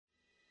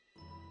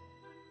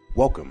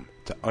Welcome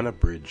to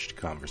Unabridged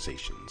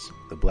Conversations,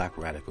 the Black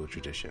Radical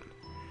Tradition.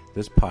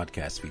 This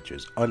podcast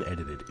features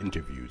unedited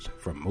interviews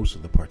from most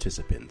of the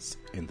participants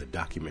in the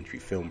documentary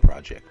film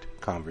project,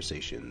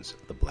 Conversations,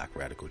 the Black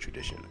Radical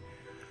Tradition.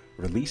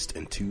 Released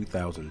in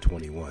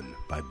 2021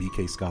 by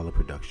BK Scholar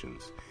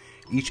Productions,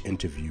 each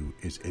interview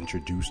is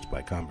introduced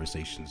by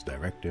Conversations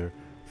director,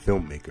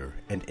 filmmaker,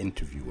 and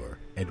interviewer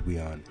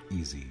Edwion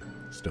Easy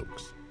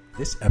Stokes.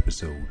 This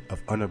episode of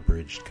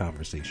Unabridged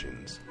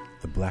Conversations,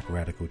 the Black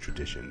Radical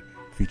Tradition,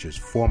 features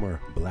former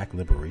Black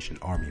Liberation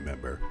Army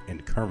member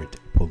and current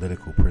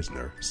political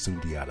prisoner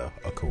Sundiata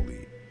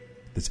Acoli.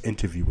 This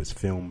interview was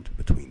filmed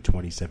between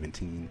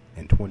 2017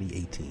 and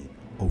 2018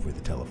 over the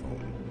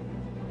telephone.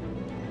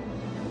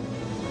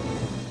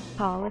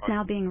 Call is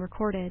now being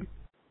recorded.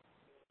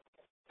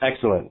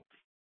 Excellent.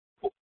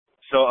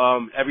 So,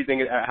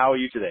 everything. How are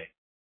you today?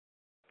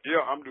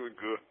 Yeah, I'm doing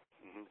good.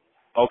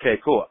 Okay,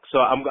 cool. So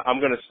I'm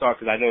going to start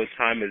because I know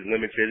time is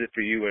limited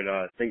for you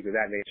and things of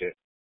that nature.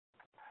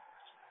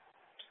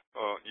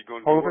 You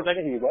going to hold on for a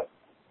second? What?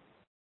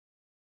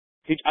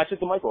 I took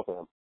the mic off of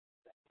him.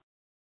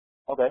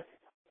 Okay.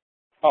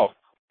 Oh,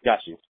 got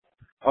you.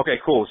 Okay,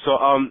 cool. So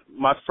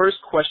my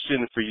first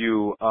question for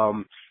you,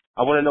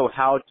 I want to know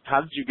how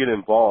did you get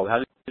involved? How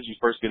did you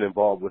first get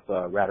involved with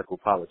radical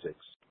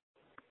politics?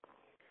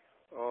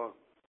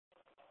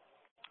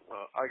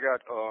 I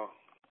got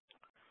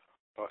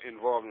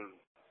involved in,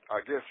 I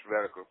guess,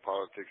 radical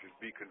politics is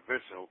be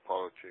conventional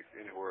politics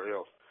anywhere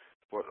else.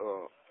 But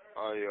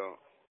I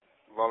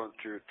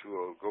volunteered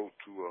to go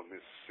to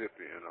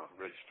Mississippi and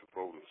register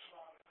voters.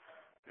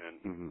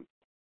 And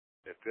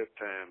at that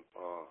time,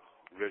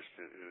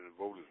 registering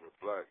voters were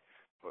black.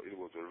 It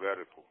was a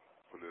radical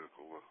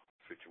political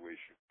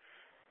situation.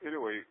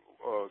 Anyway,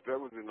 that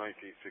was in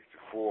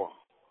 1964.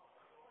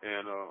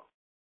 And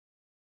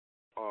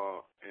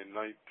in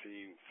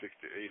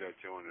 1968, I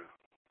joined the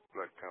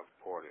Black Panther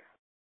Party.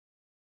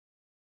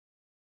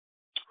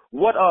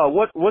 What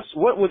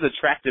was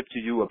attractive to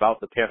you about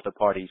the Panther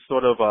Party?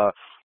 Sort of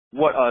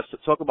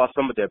talk about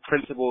some of their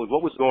principles.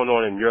 What was going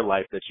on in your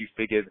life that you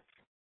figured,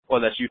 or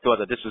that you thought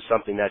that this was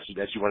something that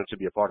you wanted to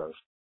be a part of?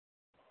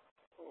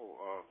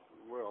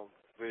 Well,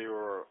 they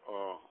were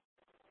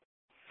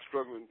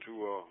struggling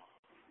to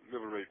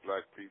liberate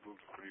black people,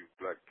 to free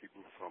black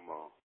people from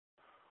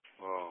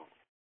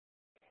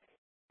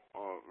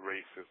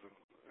racism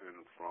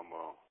and from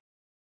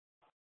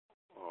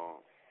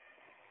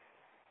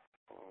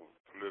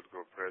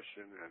political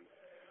oppression and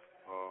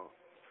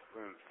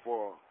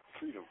for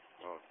freedom,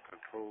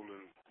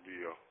 controlling the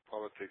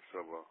politics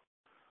of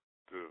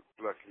the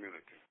black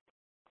community.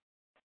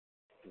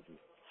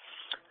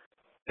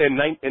 In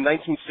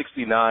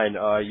 1969,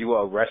 you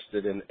were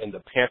arrested in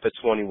the Panther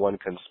 21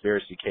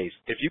 conspiracy case.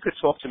 If you could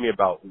talk to me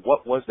about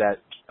what was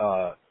that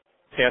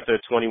Panther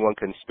 21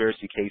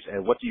 conspiracy case,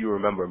 and what do you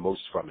remember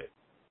most from it?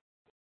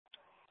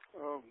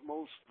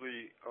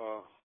 Mostly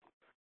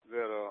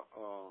that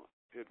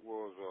it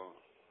was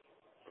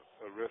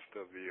arrest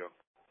of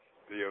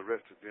they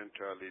arrested the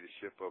entire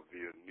leadership of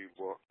the New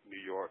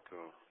York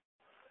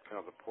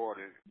Panther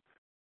Party,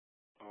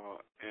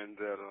 and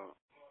that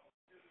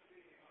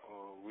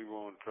we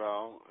were on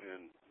trial.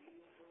 And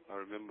I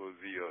remember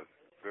the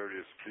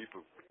various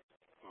people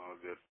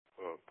that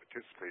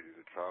participated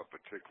in the trial,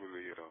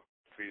 particularly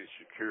Phoenix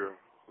Shakir,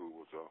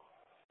 who was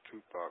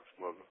Tupac's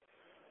mother.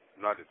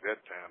 Not at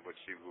that time, but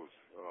she was.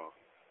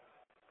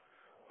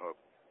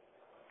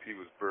 He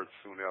was birthed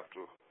soon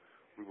after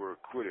we were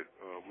acquitted.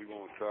 We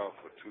were on trial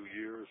for 2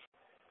 years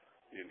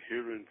in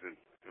hearings and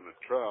in a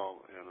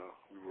trial, and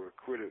we were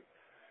acquitted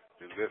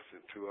in less than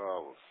 2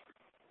 hours.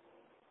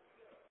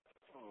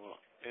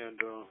 And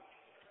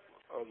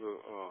other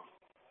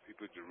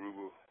people,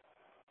 Jeruba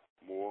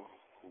Moore,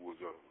 who was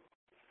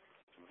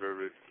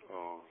very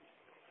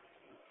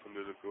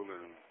political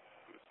and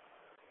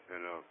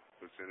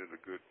presented a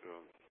good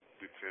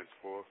defense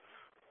for us.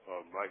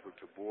 Michael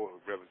Tabor, who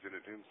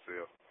represented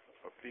himself.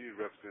 Phoenix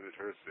represented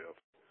herself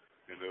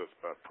and us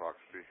by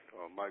proxy.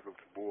 Michael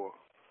Tabor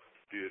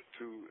did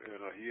too,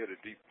 and he had a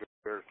deep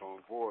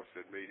baritone voice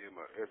that made him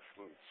an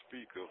excellent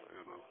speaker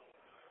and a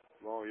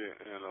lawyer.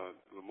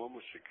 And Lamoma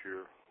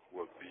Shakir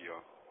was the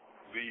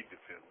lead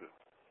defender,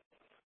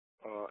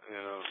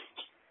 and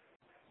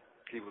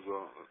he was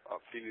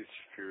Phoenix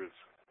Shakir's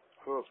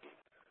husband.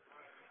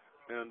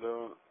 And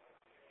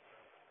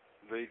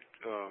they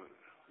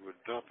were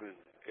dumping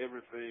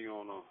everything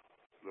on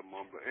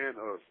Lamoma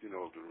and us, the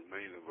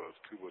remainder of us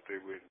too, but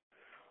they were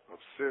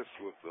obsessed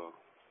with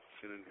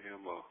sending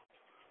him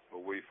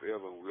away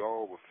forever. We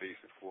all were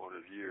facing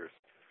 400 years.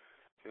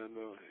 And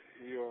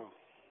he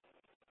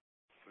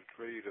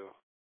portrayed a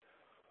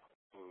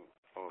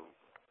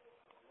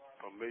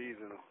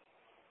amazing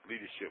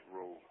leadership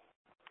role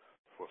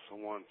for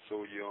someone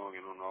so young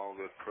and on all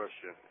that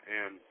pressure,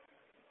 and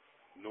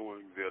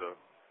knowing that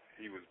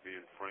he was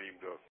being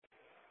framed up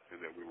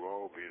and that we were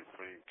all being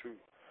framed too.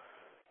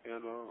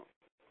 And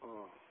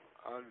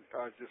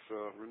I just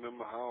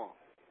remember how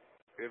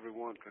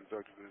everyone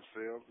conducted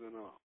themselves, and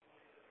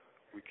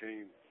we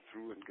came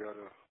through and got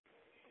a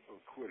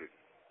acquitted,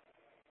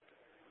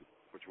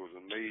 which was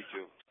a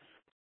major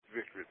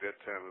victory at that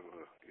time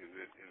in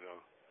the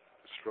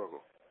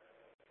struggle.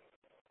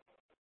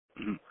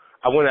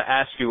 I want to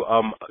ask you,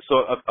 so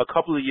a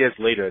couple of years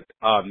later,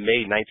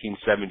 May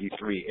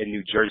 1973, in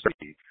New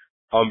Jersey,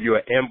 you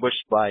were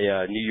ambushed by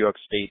New York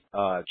State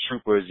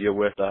troopers. You're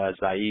with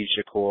Zaid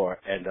Shakur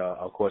and,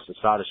 of course,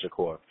 Assata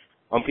Shakur.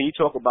 Can you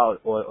talk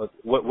about, or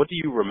what do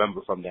you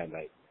remember from that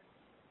night?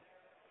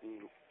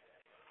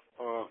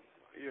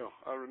 Yeah,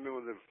 I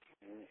remember that,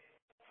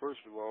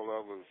 first of all,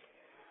 I was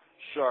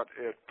shot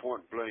at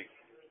point blank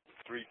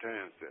 3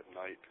 times that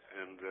night,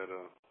 and that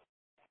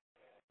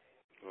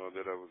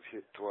I was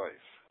hit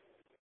twice.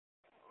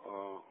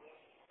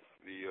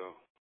 The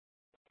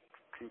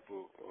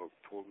trooper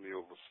pulled me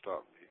over,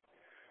 stopped me,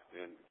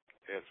 and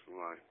asked for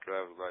my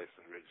driver's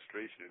license and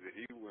registration. And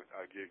then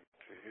I gave it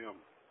to him,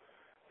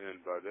 and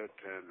by that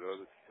time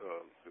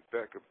the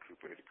backup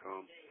trooper had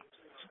come,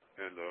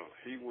 and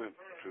he went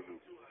to the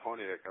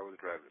Pontiac. I was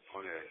driving the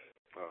Pontiac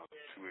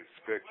to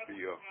inspect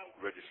the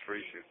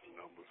registration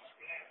numbers,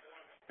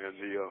 and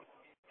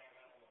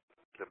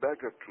the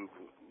backup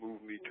trooper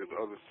moved me to the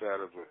other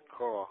side of the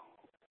car,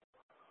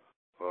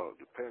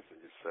 the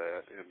passenger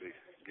side, and they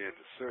began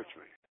to search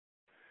me.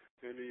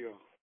 And he,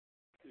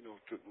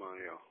 took my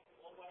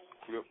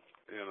clip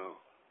and a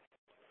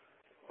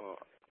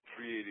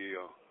 380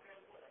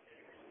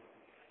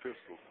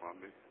 pistol from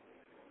me,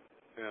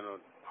 and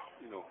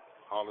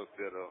hollered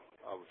that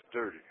I was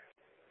dirty.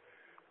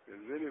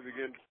 And then he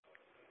began to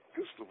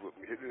pistol whip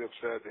me, hit me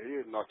upside the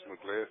head, knocked my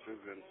glasses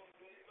and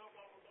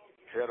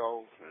head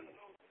off, and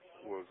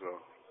was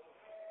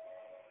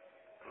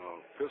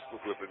pistol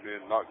whipping me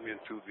and knocked me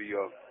into the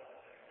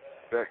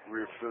back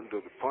rear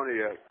fender of the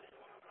Pontiac,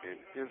 and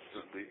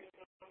instantly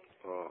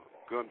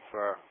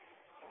gunfire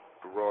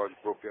barrage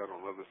broke out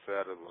on the other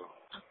side of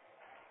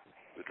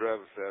the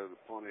driver's side of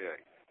the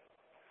Pontiac.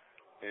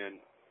 And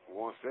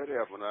once that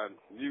happened, I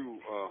knew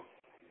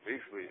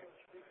basically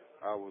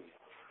I was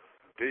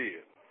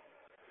dead.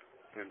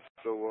 And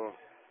so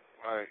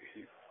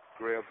he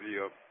grabbed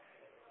the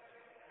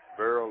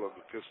barrel of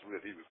the pistol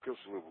that he was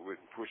pistol whipping with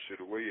and pushed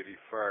it away, and he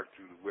fired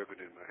through the weapon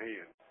in my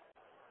hand.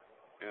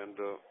 And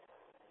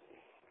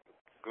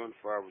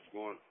gunfire was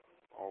going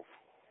off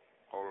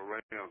all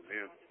around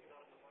then.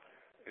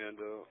 And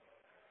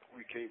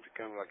we came to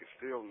kind of like a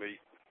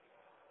stalemate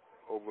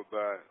over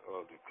by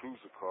the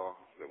cruiser car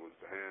that was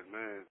behind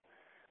mine.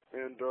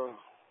 And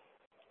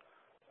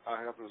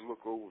I happened to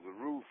look over the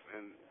roof,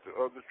 and the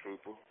other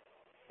trooper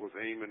was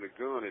aiming a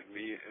gun at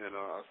me, and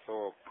I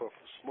saw a puff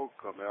of smoke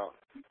come out,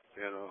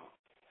 and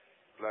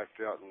blacked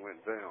out and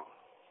went down.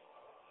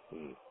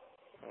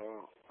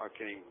 I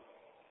came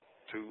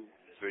to.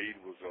 Zaid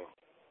was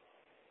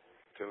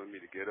telling me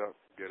to get up.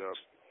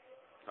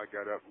 I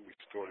got up, and we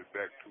started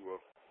back to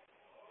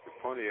the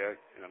Pontiac,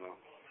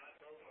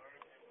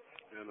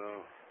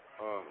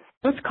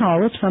 This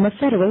call is from a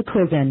federal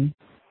prison.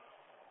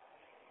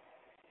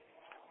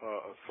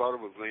 Assata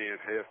was laying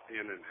half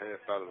in and half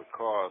out of the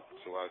car,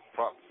 so I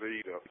propped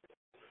Zaid up.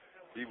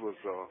 He was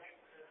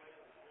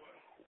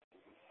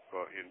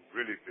in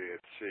really bad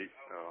shape,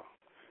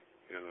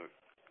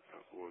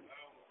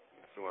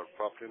 so I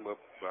propped him up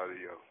by the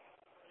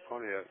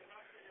Pontiac,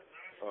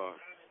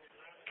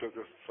 took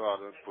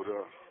Assata, put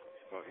her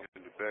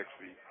in the back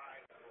seat,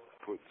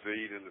 put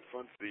Zaid in the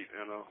front seat,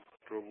 and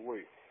drove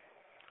away.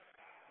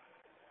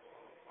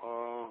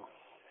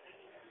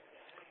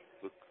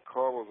 The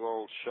car was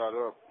all shot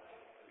up,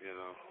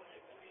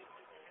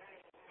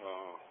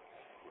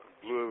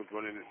 blood was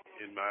running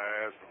in my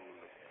eyes from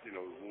the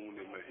wound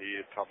in my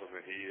head, top of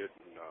my head,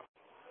 and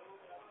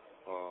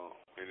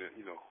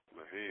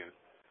my hand.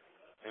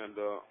 And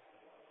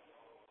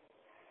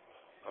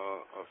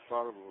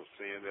Assata was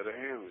saying that her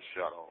hand was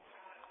shot off.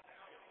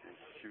 And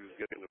she was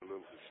getting a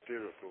little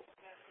hysterical.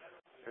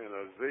 And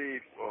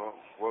Zaid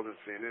wasn't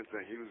saying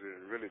anything. He was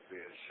in really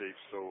bad shape.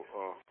 So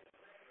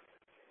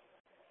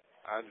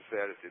I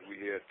decided that we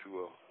had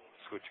to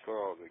switch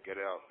cars and get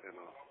out and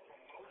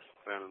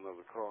find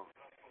another car.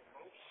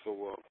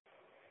 So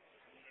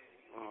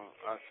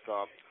I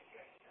stopped,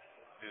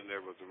 and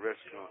there was a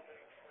restaurant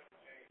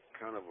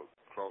kind of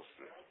across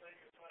the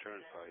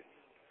turnpike,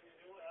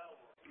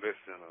 less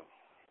than an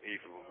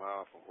eighth of a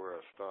mile from where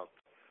I stopped.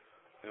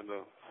 And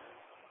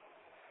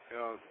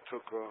I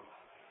took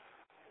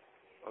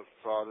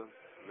Assata,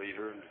 laid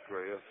her in the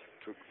grass,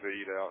 took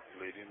Zaid out,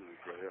 laid him in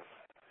the grass,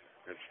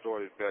 and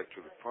started back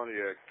to the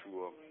Pontiac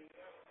to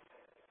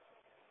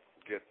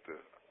get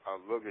our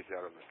luggage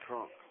out of the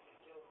trunk.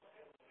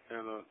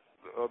 And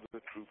the other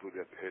trooper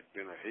that had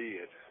been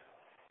ahead,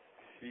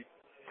 he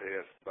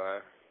passed by,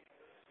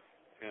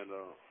 and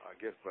I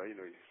guess by, he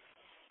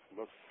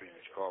must have seen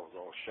his car was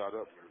all shot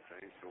up and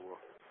everything, so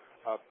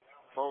I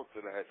thought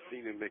that I had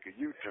seen him make a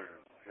U-turn.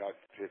 I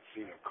had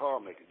seen a car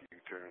make a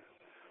U-turn,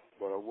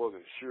 but I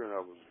wasn't sure, and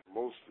I was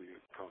mostly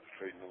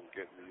concentrating on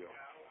getting the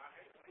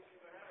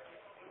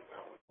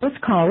This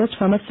call is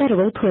from a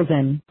federal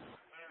prison.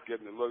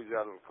 Getting the luggage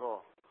out of the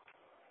car.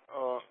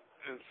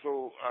 And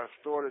so I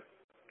started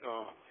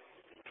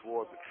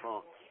toward the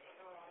trunk,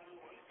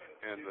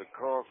 and the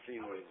car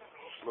seemed to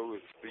slow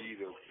its speed,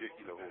 or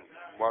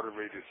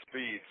moderate its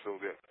speed, so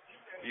that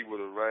he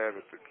would arrive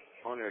at the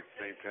Pontiac at the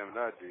same time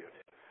that I did.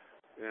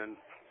 And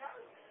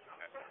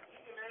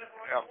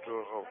after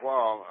a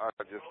while, I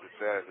just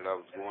decided that I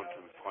was going to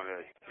the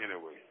Pontiac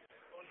anyway.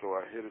 So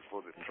I headed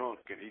for the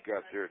trunk, and he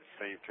got there at the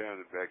same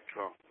time, the back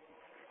trunk,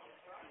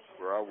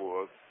 where I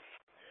was,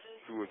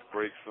 threw his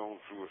brakes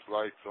on, threw his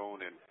lights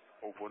on, and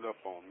opened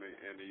up on me,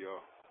 and he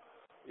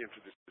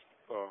emptied his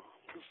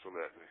pistol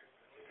at me.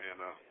 And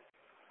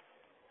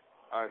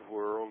I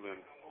whirled,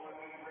 and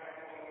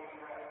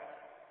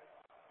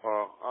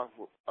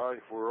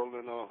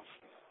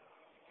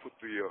put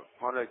the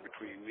Pontiac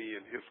between me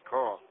and his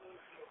car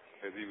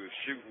as he was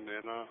shooting,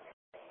 and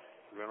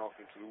ran off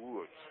into the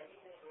woods.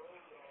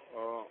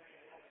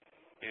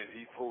 And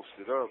he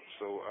posted up,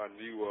 so I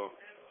knew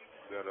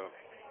that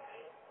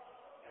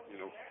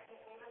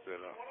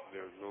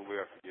there was no way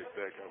I could get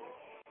back. I was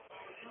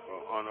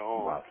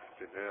unarmed.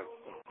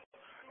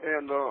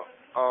 And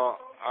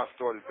I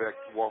started back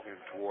walking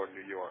toward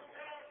New York.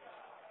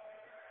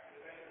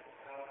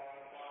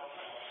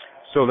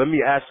 So let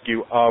me ask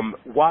you,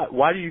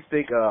 why do you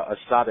think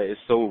Assata is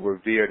so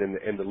revered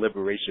in the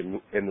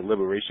liberation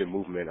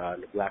movement,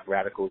 the Black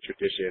radical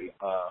tradition?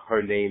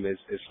 Her name is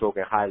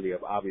spoken highly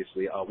of,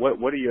 obviously.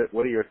 What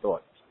are your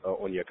thoughts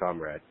on your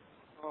comrade?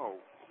 Oh,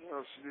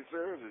 well, she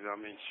deserves it. I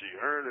mean, she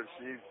earned it.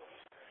 She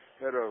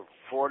had a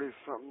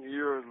 40-something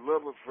year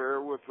love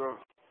affair with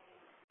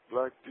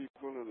black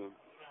people and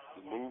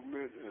the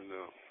movement and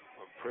the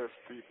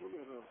oppressed people,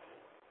 and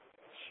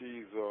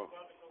she's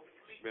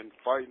been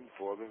fighting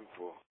for them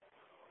for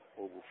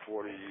over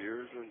 40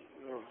 years, and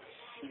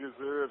she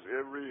deserves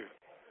every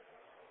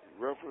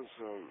reverence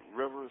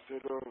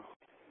that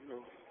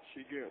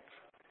she gets.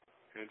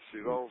 And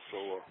she's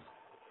also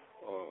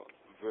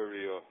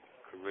very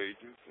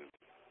courageous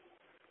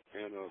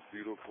and a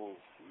beautiful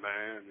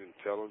man,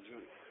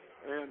 intelligent,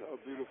 and a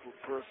beautiful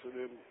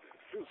person in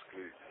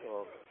physically,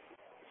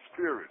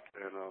 spirit,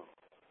 and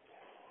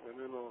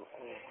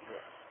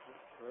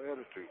her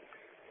attitude.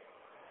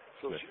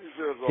 So she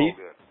deserves all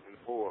that and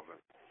more of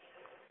it.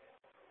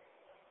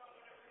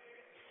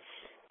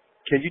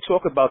 Can you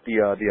talk about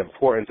the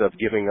importance of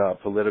giving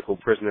political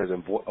prisoners a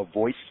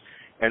voice,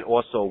 and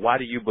also why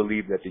do you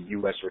believe that the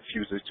U.S.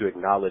 refuses to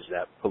acknowledge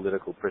that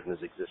political prisoners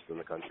exist in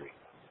the country?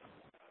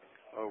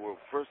 Well,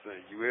 first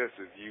thing, the U.S.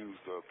 has used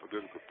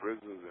political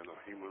prisoners and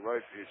human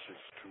rights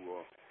issues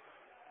to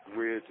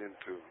wedge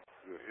into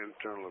the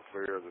internal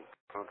affairs of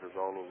countries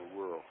all over the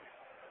world.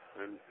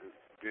 And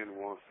then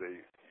once they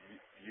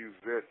use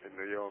that, and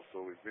they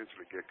also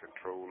eventually get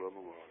control of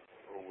them or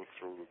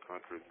overthrow the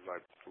country.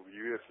 Like, so the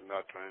U.S. is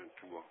not trying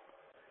to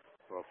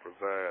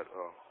provide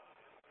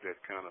that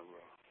kind of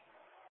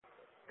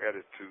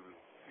attitude,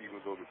 even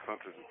though the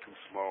countries are too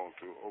small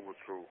to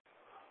overthrow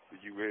the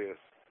U.S.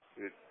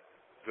 It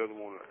doesn't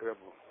want to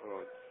ever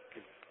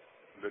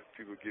let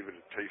people give it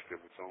a taste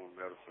of its own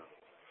medicine.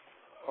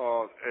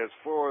 As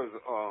far as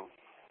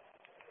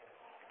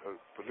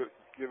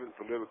giving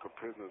political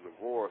prisoners a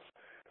voice,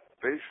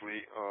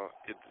 basically,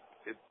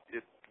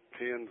 it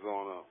depends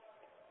on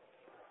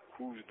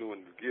who's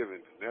doing the giving.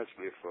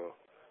 Naturally, if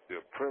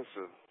the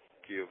oppressor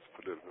gives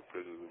political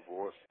prisoners a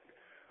voice,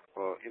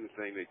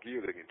 anything they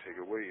give, they can take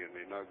away, and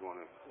they're not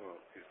going to.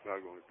 It's not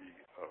going to be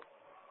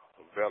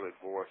a valid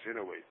voice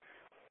anyway.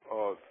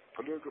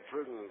 Political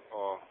prisoners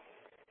are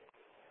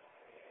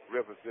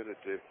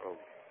representative of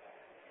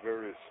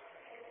various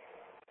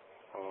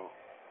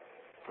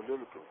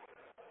political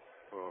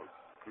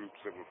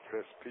groups of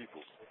oppressed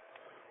people.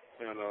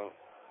 And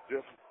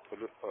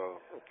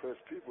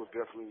oppressed people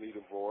definitely need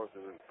a voice,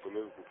 and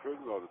political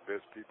prisoners are the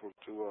best people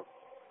to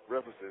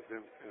represent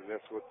them, and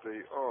that's what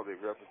they are. They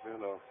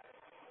represent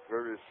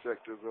various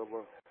sectors of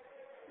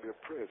the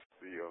oppressed,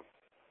 the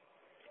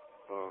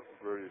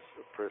various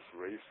oppressed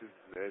races,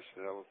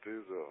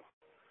 nationalities,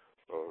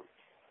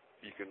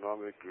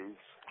 economic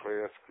groups,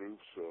 class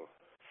groups,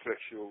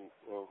 sexual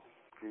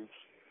groups,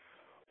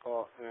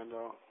 and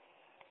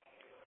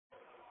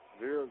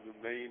they're the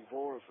main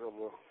voice of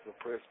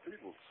oppressed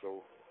people.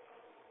 So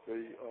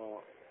they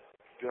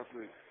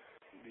definitely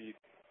need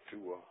to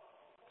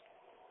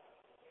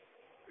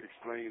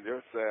explain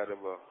their side of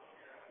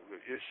the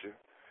issue,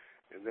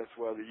 and that's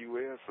why the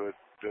U.S.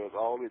 does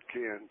all it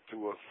can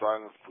to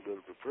silence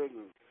political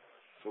prisoners,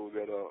 so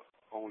that the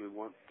only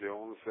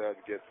side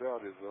that gets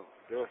out is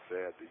their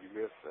side, the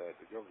U.S. side,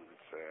 the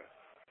government side.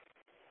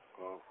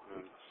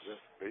 And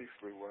that's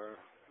basically why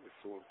it's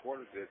so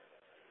important that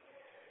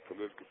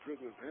political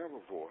prisoners have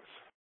a voice.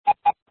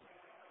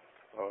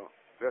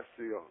 That's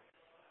the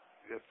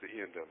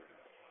end of it.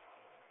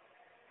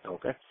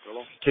 Okay.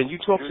 Hello? Can you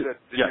talk to...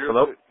 Yeah,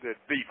 hello? That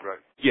beat,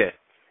 right? Yeah.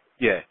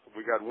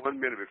 We got 1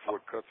 minute before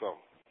it cuts off.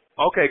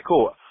 Okay,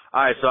 cool.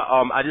 All right, so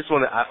I just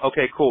want to...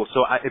 okay, cool.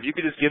 So if you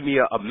could just give me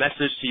a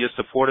message to your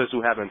supporters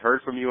who haven't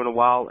heard from you in a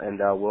while, and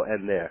we'll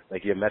end there.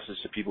 Like your message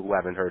to people who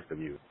haven't heard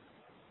from you.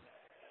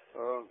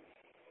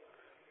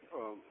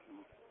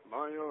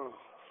 My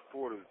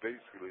supporters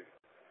basically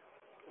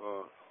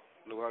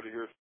know how to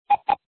hear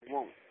from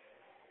them,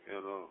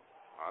 and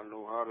I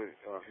know how to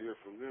hear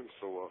from them.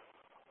 So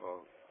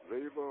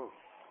they've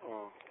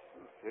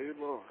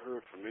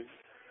heard from me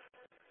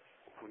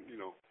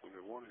when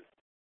they wanted.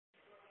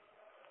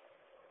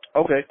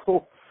 Okay,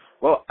 cool.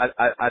 Well,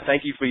 I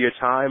thank you for your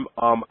time.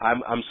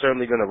 I'm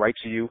certainly going to write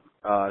to you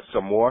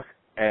some more,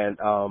 and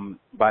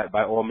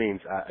by all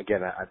means,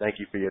 again, I thank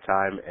you for your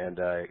time, and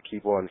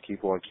keep on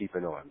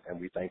keeping on, and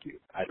we thank you.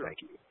 I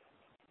thank you.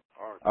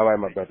 All right. All right,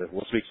 my brother.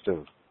 We'll speak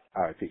soon.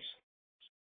 All right, peace.